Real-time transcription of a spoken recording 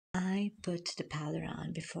I put the powder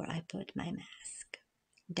on before I put my mask.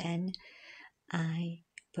 Then I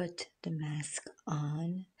put the mask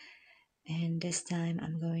on, and this time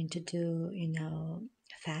I'm going to do,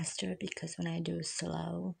 faster, because when I do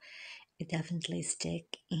slow, it definitely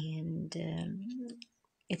stick, and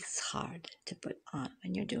it's hard to put on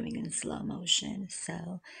when you're doing it in slow motion.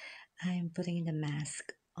 So I'm putting the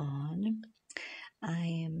mask on.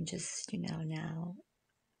 I am just, now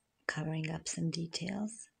covering up some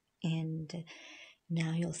details, and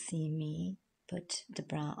now you'll see me put the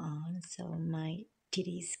bra on so my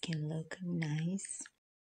titties can look nice.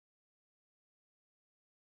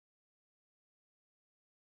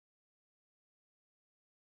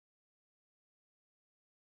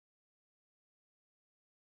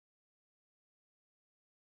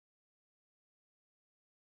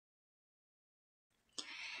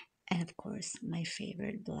 And of course, my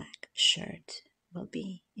favorite black shirt will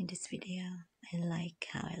be in this video. I like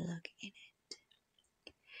how I look in it.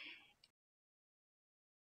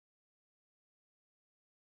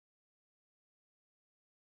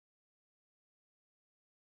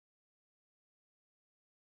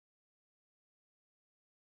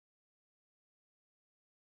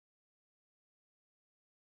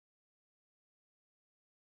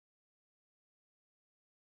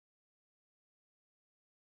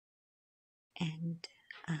 And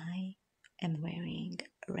I am wearing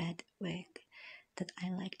a red wig that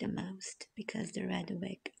I like the most because the red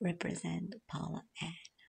wig represents Paula Ann.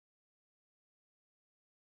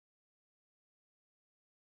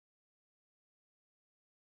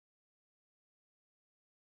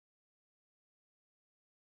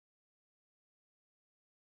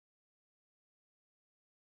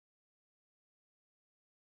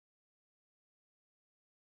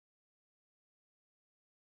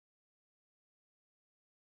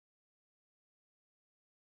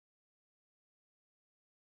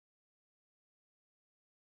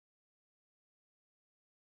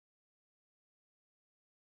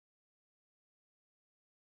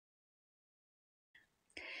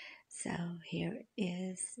 So here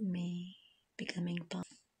is me becoming Paula.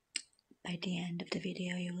 By the end of the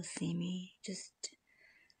video, you will see me just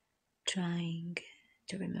trying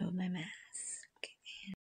to remove my mask.